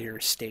earlier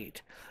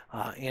state.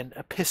 And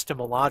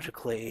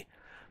epistemologically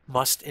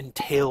must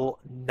entail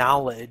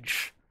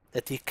knowledge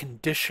that the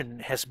condition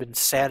has been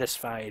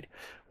satisfied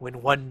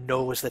when one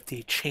knows that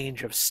the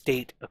change of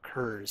state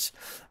occurs.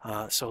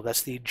 So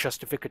that's the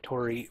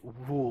justificatory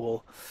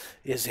rule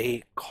is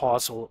a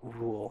causal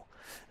rule.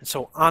 And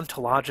so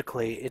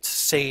ontologically, it's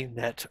saying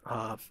that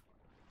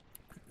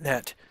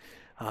that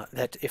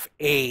if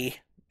A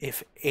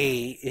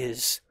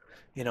is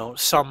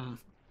some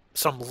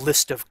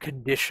list of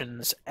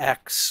conditions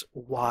X,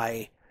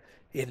 Y,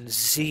 and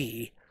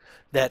Z,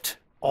 that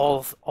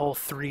all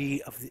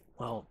three of the,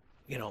 well,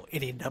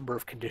 any number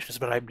of conditions,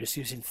 but I'm just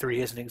using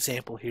three as an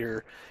example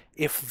here.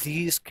 If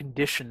these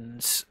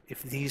conditions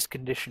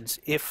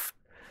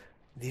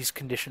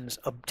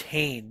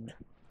obtain,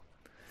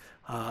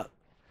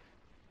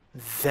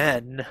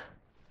 then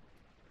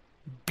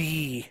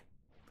B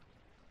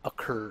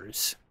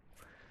occurs.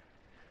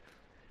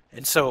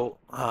 And so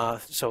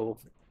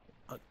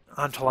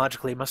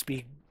ontologically it must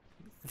be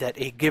that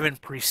a given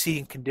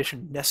preceding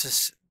condition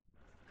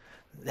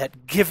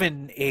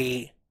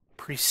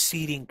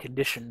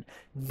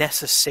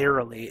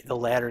necessarily the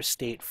latter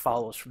state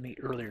follows from the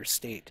earlier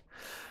state.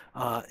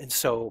 And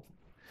so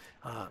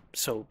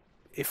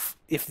if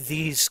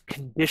these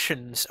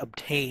conditions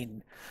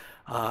obtain,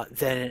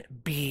 then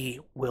B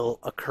will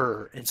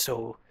occur. And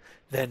so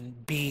then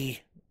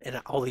B,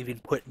 and I'll even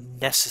put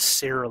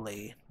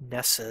necessarily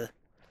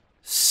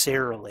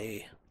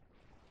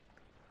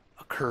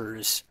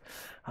occurs.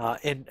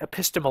 And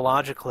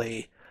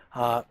epistemologically,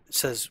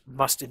 says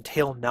must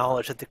entail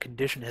knowledge that the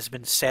condition has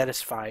been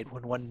satisfied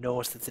when one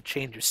knows that the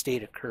change of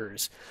state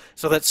occurs.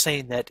 So that's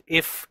saying that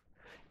if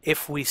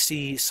we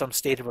see some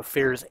state of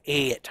affairs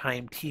A at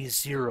time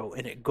t0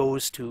 and it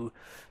goes to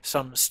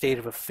some state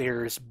of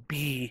affairs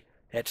B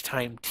at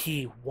time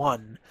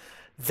t1,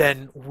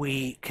 then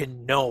we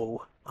can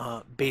know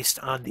based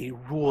on the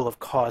rule of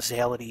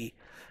causality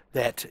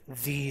that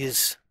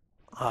these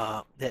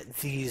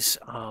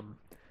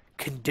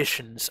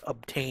conditions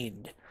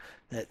obtained,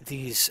 that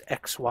these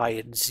X, Y,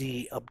 and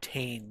Z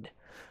obtained,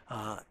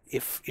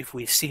 if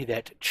we see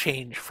that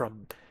change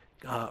from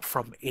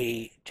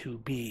A to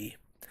B.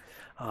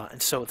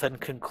 And so then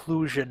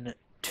conclusion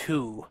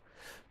 2,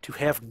 to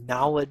have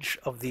knowledge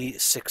of the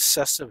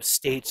successive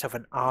states of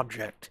an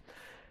object,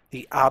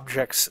 the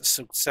object's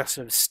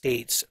successive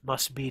states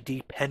must be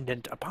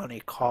dependent upon a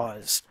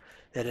cause,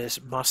 that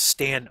is, must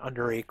stand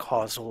under a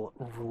causal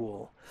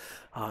rule.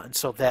 And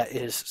so that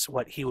is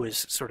what he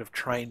was sort of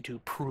trying to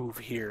prove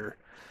here,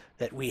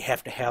 that we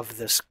have to have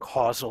this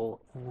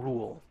causal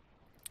rule.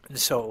 And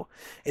so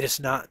it is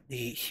not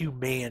the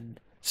humane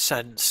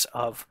sense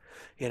of,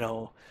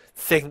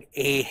 thing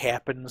A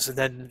happens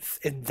and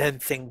then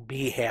thing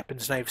B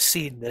happens. And I've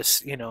seen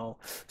this,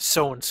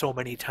 so and so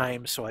many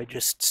times, so I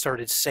just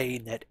started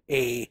saying that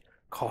A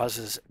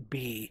causes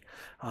B.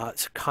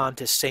 So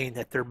Kant is saying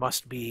that there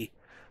must be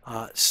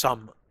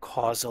some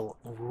causal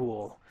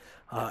rule.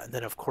 And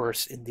then, of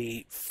course, in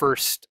the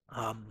first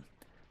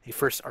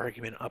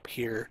argument up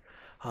here,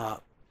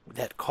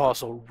 that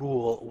causal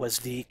rule was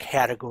the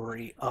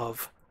category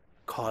of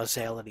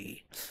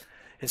causality,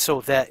 and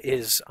so that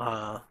is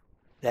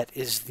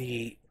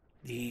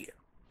the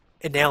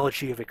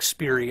analogy of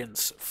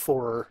experience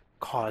for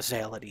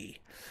causality,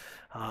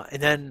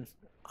 and then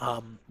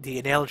the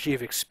analogy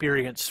of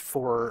experience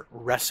for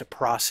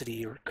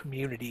reciprocity or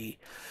community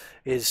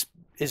is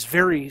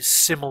very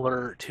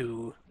similar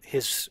to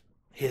his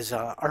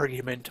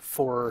argument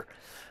for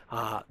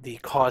the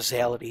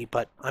causality,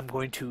 but I'm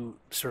going to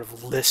sort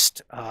of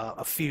list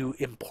a few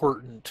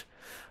important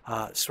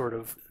sort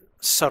of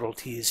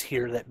subtleties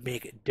here that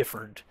make it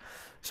different.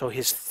 So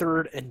his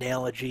third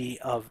analogy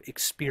of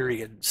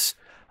experience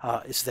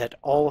is that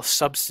all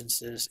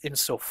substances,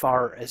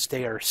 insofar as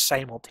they are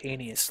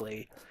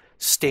simultaneously,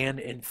 stand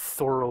in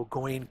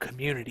thoroughgoing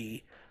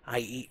community,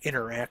 i.e.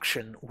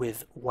 interaction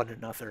with one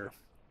another.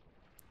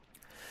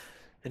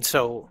 And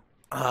so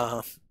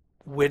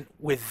with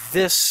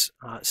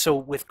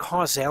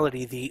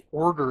causality, the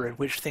order in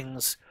which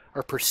things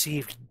are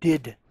perceived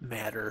did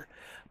matter,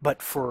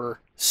 but for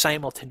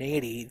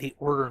simultaneity, the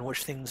order in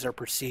which things are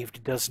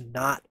perceived does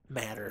not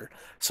matter.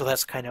 So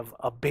that's kind of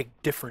a big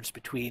difference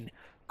between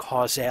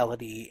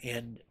causality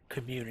and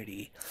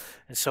community.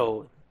 And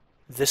so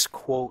this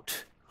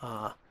quote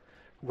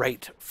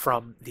right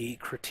from the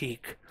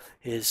critique,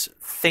 is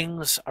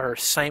things are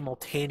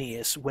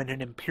simultaneous when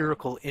in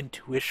empirical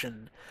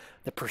intuition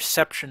the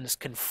perceptions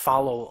can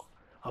follow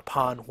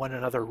upon one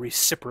another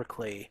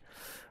reciprocally.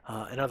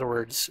 In other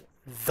words,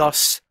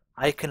 thus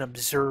I can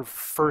observe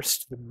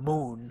first the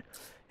moon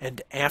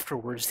and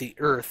afterwards the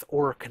earth,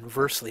 or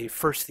conversely,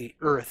 first the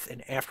earth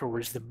and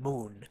afterwards the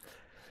moon.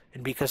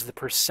 And because the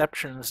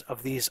perceptions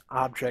of these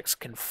objects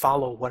can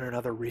follow one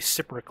another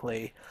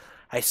reciprocally,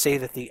 I say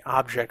that the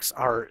objects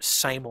are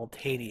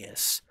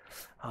simultaneous.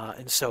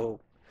 And so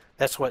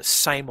that's what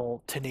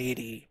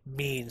simultaneity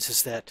means,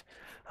 is that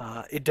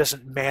it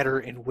doesn't matter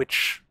in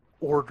which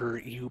order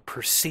you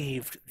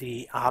perceived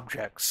the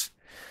objects.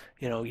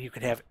 You know, you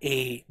can have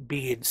A,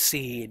 B, and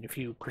C, and if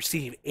you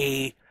perceive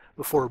A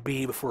before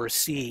B before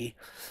C,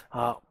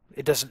 uh,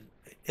 it doesn't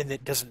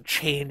it doesn't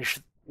change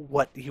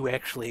what you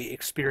actually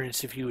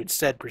experience. If you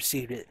instead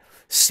perceived it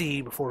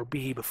C before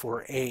B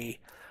before A,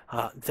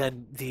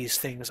 then these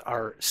things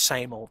are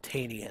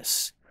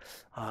simultaneous.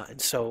 And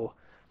so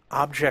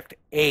object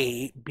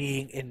A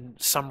being in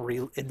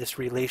in this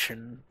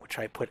relation, which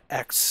I put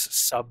X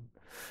sub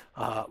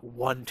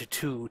 1 to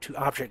 2 to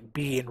object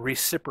B, and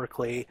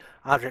reciprocally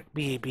object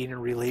B being in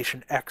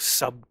relation X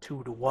sub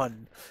 2 to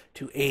 1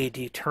 to A,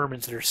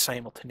 determines their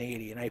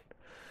simultaneity. And I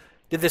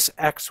did this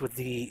X with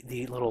the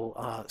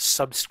little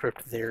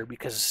subscript there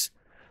because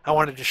I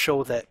wanted to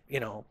show that, you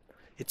know,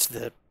 it's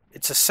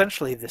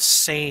essentially the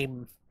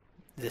same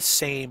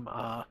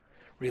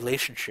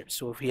relationship.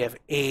 So if you have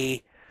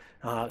A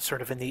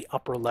sort of in the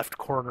upper left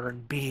corner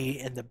and B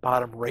in the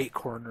bottom right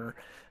corner,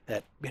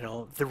 that, you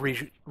know, the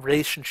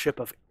relationship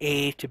of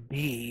A to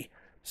B,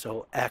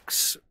 so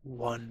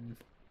X1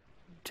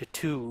 to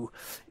 2,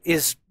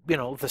 is, you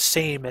know, the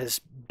same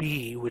as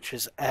B, which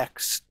is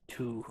X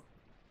to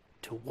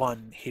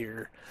 1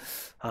 here.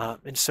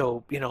 And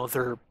so, you know,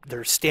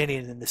 they're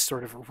standing in this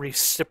sort of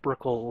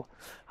reciprocal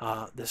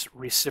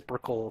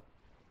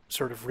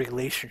sort of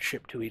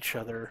relationship to each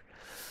other.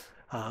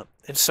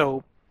 And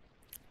so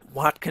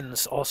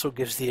Watkins also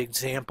gives the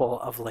example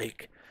of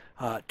like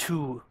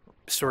two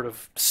sort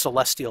of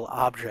celestial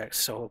objects,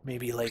 so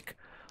maybe like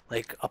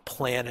a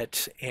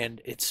planet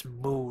and its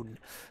moon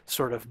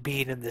sort of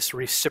being in this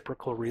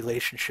reciprocal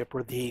relationship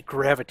where the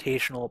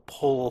gravitational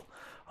pull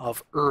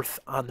of Earth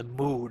on the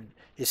moon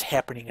is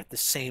happening at the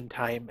same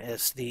time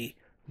as the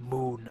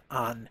moon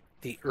on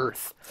the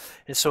Earth.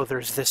 And so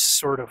there's this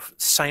sort of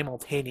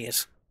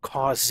simultaneous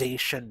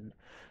causation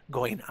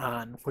going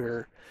on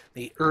where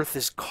the Earth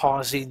is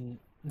causing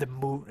the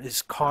moon,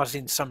 is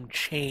causing some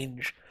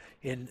change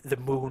in the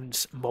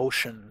moon's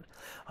motion,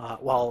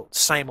 while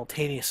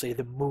simultaneously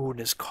the moon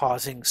is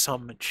causing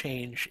some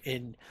change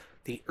in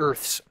the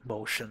Earth's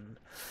motion.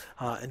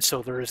 And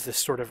so there is this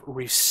sort of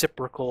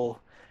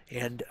reciprocal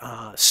and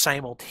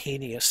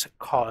simultaneous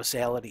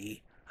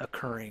causality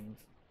occurring.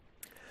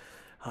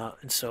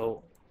 And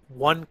so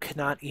one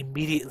cannot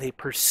immediately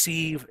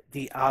perceive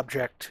the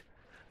objective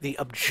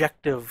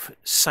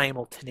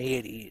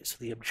simultaneity, so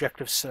the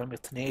objective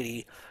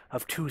simultaneity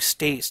of two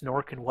states,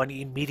 nor can one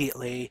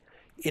immediately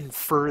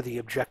infer the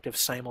objective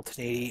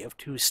simultaneity of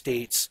two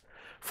states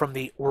from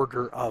the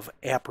order of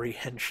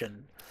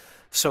apprehension.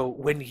 So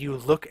when you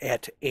look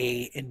at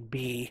A and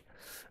B,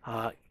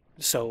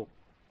 so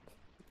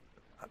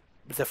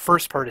the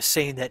first part is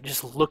saying that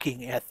just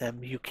looking at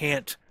them, you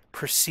can't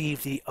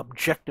perceive the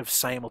objective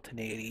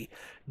simultaneity,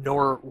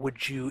 nor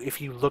would you, if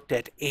you looked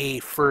at A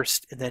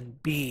first and then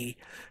B,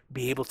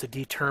 be able to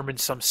determine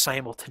some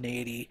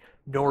simultaneity,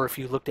 nor if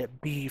you looked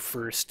at B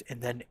first and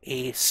then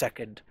A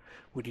second,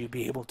 would you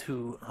be able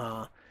to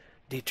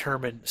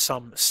determine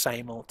some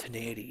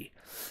simultaneity.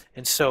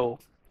 And so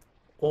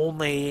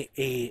only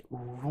a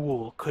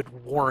rule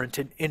could warrant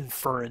an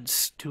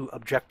inference to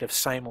objective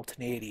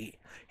simultaneity,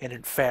 and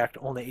in fact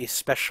only a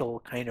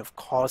special kind of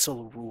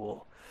causal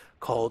rule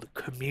called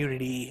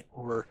community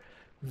or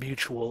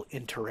mutual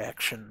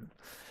interaction.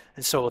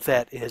 And so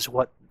that is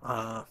what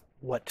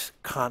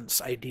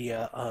Kant's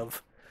idea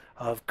of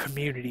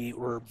community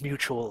or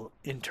mutual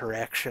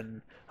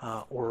interaction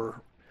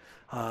or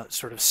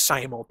sort of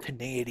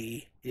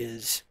simultaneity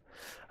is.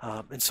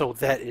 And so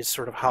that is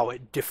sort of how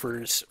it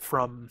differs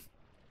from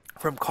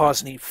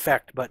cause and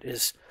effect, but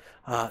is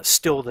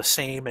still the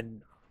same,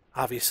 and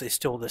obviously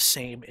still the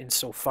same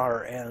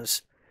insofar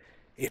as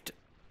it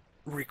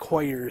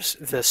requires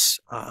this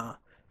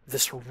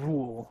this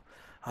rule,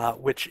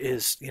 which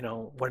is, you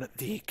know, one of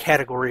the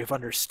category of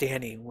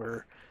understanding,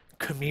 where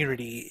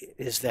community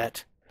is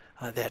that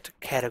that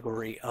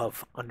category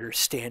of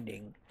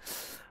understanding.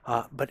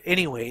 But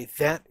anyway,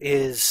 that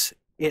is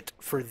it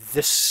for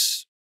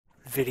this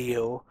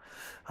video.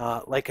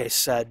 Like I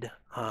said,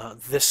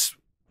 this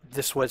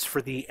was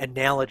for the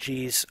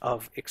analogies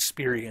of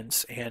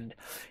experience, and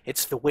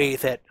it's the way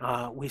that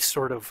we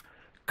sort of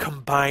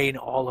combine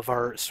all of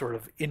our sort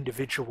of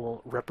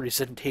individual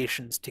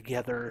representations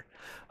together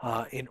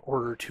in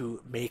order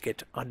to make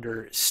it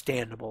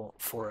understandable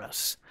for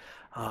us.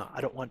 I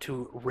don't want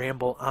to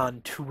ramble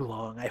on too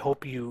long. I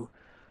hope you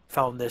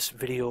found this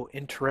video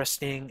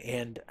interesting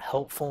and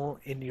helpful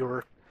in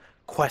your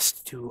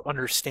quest to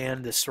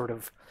understand this sort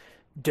of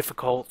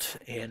difficult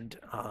and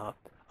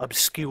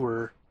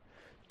obscure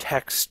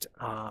text.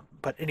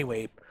 But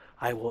anyway,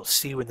 I will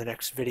see you in the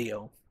next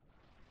video.